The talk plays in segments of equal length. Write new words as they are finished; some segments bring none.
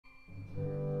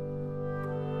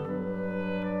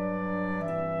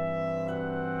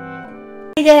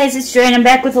Hey guys, it's Joy and I'm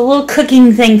back with a little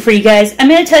cooking thing for you guys. I'm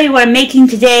going to tell you what I'm making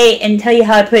today and tell you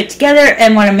how I put it together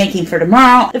and what I'm making for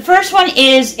tomorrow. The first one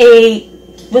is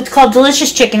what's called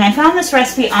delicious chicken. I found this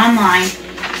recipe online,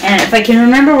 and if I can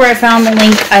remember where I found the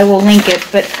link, I will link it.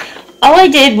 But all I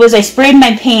did was I sprayed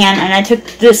my pan, and I took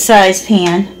this size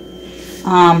pan,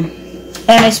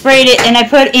 and I sprayed it, and I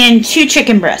put in 2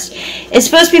 chicken breasts. It's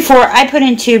supposed to be 4. I put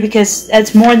in 2 because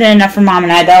that's more than enough for Mom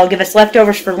and I. That will give us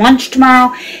leftovers for lunch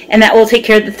tomorrow, and that will take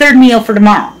care of the 3rd meal for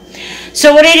tomorrow.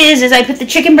 So what it is I put the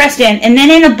chicken breast in, and then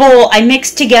in a bowl I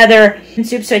mixed together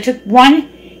soup. So I took 1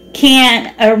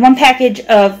 package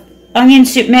of onion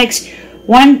soup mix,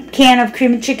 1 can of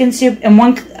cream of chicken soup, and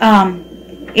 1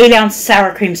 8-ounce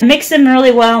sour cream. So I mixed them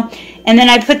really well, and then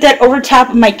I put that over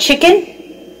top of my chicken.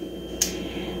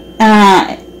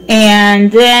 And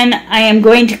then I am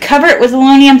going to cover it with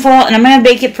aluminum foil, and I'm going to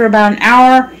bake it for about an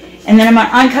hour, and then I'm going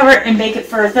to uncover it and bake it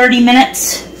for 30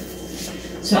 minutes.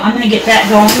 So I'm going to get that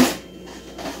going.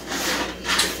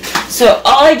 So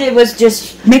all I did was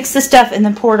just mix the stuff and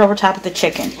then pour it over top of the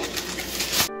chicken.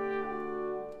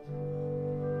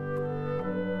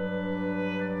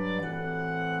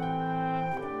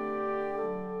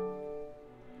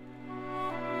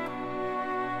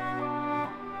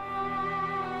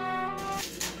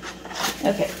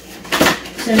 Okay,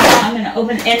 so now I'm going to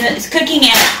open, and it's cooking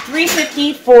at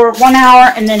 350 for 1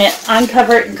 hour, and then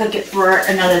uncover it and cook it for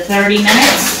another 30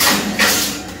 minutes.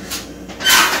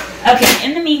 Okay,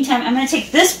 in the meantime, I'm going to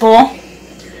take this bowl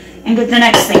and get the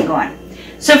next thing going.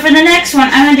 So for the next one,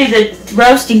 I'm going to do the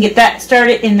roast and get that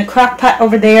started in the crock pot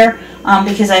over there,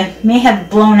 because I may have a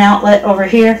blown outlet over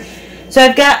here. So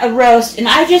I've got a roast, and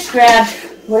I just grabbed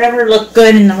whatever looked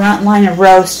good in the line of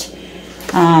roast.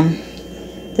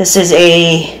 This is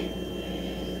a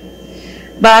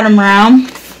bottom round,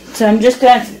 so I'm just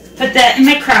going to put that in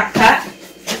my crock pot.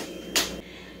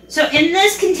 So in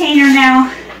this container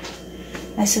now,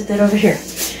 I set that over here,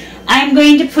 I'm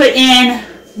going to put in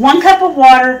 1 cup of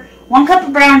water, 1 cup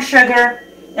of brown sugar,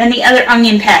 and the other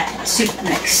onion pack soup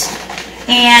mix,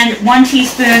 and 1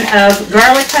 teaspoon of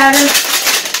garlic powder.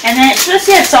 And then it's supposed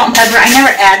to have salt and pepper. I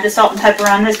never add the salt and pepper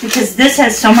on this because this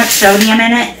has so much sodium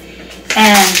in it,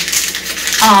 and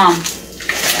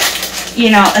you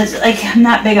know, it's like I'm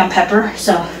not big on pepper,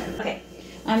 so okay.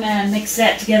 I'm gonna mix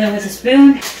that together with a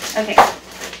spoon. Okay,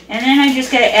 and then I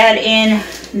just gotta add in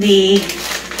the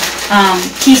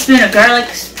teaspoon of garlic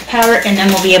powder, and then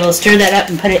we'll be able to stir that up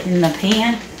and put it in the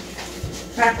pan,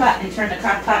 crock pot, and turn the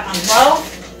crock pot on low.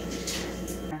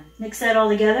 Mix that all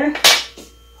together,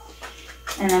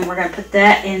 and then we're gonna put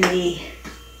that in the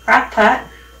crock pot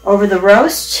over the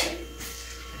roast.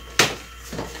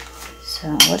 So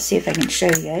let's see if I can show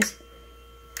you guys.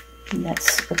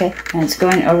 That's okay. And it's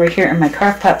going over here in my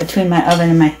crock pot between my oven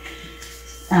and my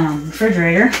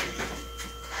refrigerator.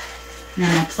 And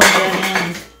then I'll plug that in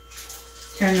and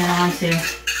turn that on to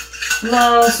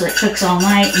low so it cooks all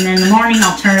night. And then in the morning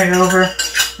I'll turn it over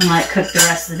and let it cook the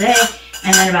rest of the day.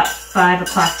 And then about 5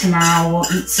 o'clock tomorrow we'll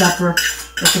eat supper,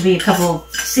 which will be a couple of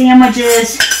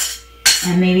sandwiches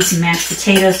and maybe some mashed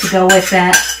potatoes to go with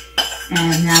that.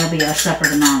 And that'll be our supper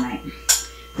tomorrow night.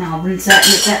 Now I'll rinse that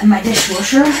and get that in my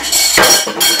dishwasher.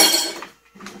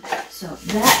 So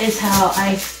that is how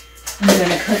I'm going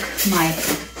to cook my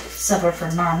supper for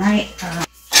tomorrow night.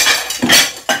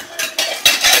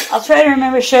 I'll try to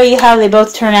remember to show you how they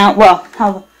both turn out. Well,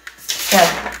 how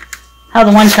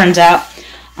the one turns out.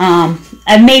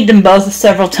 I've made them both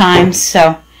several times,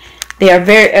 so they are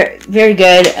very, very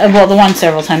good. Well, the one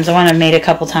several times. The one I've made a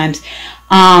couple times.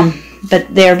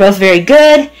 But they're both very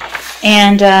good,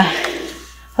 and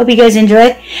hope you guys enjoy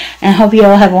it, and hope you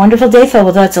all have a wonderful day filled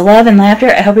with lots of love and laughter.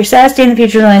 I hope you're sad, stay in the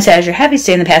future, as long as you're happy,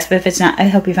 stay in the past, but if it's not, I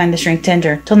hope you find the strength to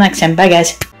endure. Till next time, bye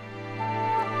guys.